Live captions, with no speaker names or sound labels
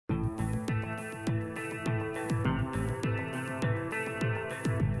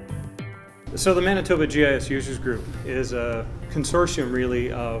So the Manitoba GIS Users Group is a consortium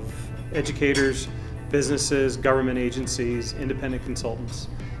really of educators, businesses, government agencies, independent consultants,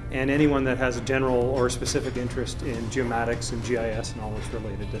 and anyone that has a general or specific interest in geomatics and GIS and all its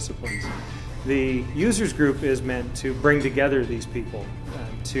related disciplines. The Users Group is meant to bring together these people,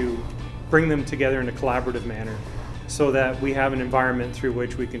 to bring them together in a collaborative manner so that we have an environment through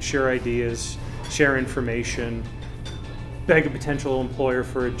which we can share ideas, share information, beg a potential employer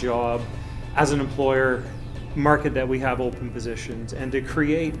for a job, as an employer, market that we have open positions, and to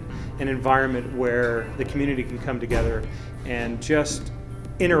create an environment where the community can come together and just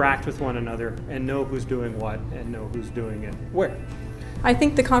interact with one another and know who's doing what and know who's doing it where. I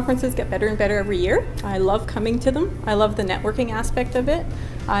think the conferences get better and better every year. I love coming to them. I love the networking aspect of it.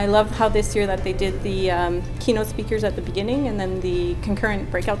 I love how this year that they did the keynote speakers at the beginning and then the concurrent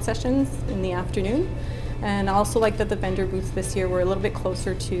breakout sessions in the afternoon. And I also like that the vendor booths this year were a little bit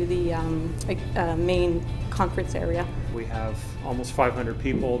closer to the main conference area. We have almost 500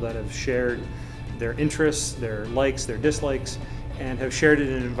 people that have shared their interests, their likes, their dislikes, and have shared it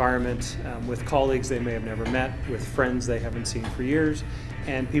in an environment with colleagues they may have never met, with friends they haven't seen for years,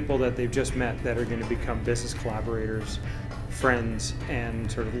 and people that they've just met that are going to become business collaborators, friends,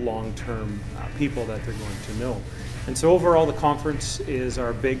 and sort of long-term people that they're going to know. And so overall the conference is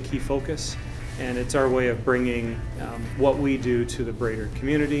our big key focus, and it's our way of bringing what we do to the greater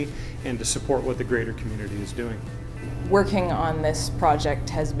community and to support what the greater community is doing. Working on this project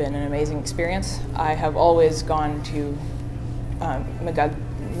has been an amazing experience. I have always gone to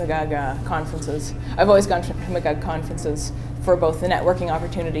MGUG conferences. I've always gone to MGUG conferences for both the networking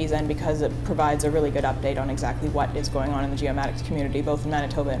opportunities and because it provides a really good update on exactly what is going on in the geomatics community, both in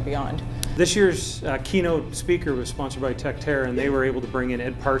Manitoba and beyond. This year's keynote speaker was sponsored by TechTerra, and they were able to bring in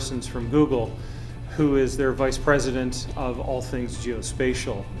Ed Parsons from Google, who is their vice president of all things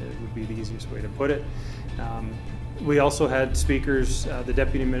geospatial. It would be the easiest way to put it. We also had speakers, the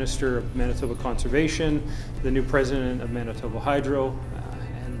Deputy Minister of Manitoba Conservation, the new President of Manitoba Hydro,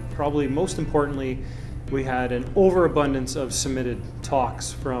 and probably most importantly, we had an overabundance of submitted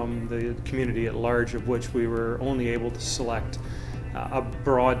talks from the community at large, of which we were only able to select a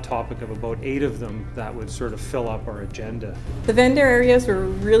broad topic of about 8 of them that would sort of fill up our agenda. The vendor areas were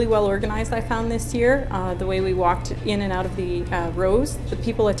really well organized, I found, this year. The way we walked in and out of the rows, the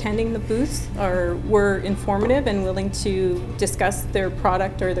people attending the booths were informative and willing to discuss their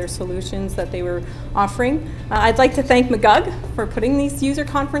product or their solutions that they were offering. I'd like to thank MGUG for putting these user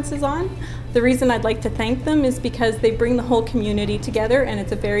conferences on. The reason I'd like to thank them is because they bring the whole community together, and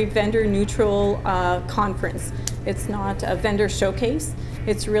it's a very vendor neutral conference. It's not a vendor showcase,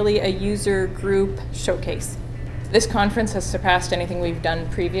 it's really a user group showcase. This conference has surpassed anything we've done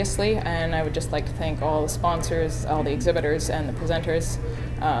previously, and I would just like to thank all the sponsors, all the exhibitors and the presenters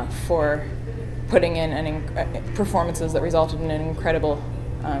for putting in performances that resulted in an incredible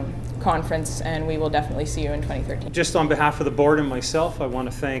conference, and we will definitely see you in 2013. Just on behalf of the board and myself, I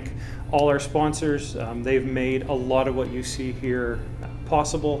want to thank all our sponsors. They've made a lot of what you see here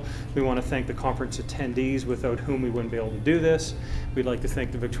possible. We want to thank the conference attendees, without whom we wouldn't be able to do this. We'd like to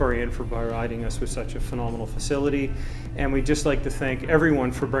thank the Victoria Inn for providing us with such a phenomenal facility, and we'd just like to thank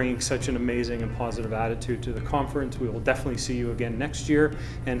everyone for bringing such an amazing and positive attitude to the conference. We will definitely see you again next year,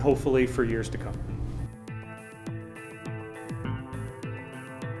 and hopefully for years to come.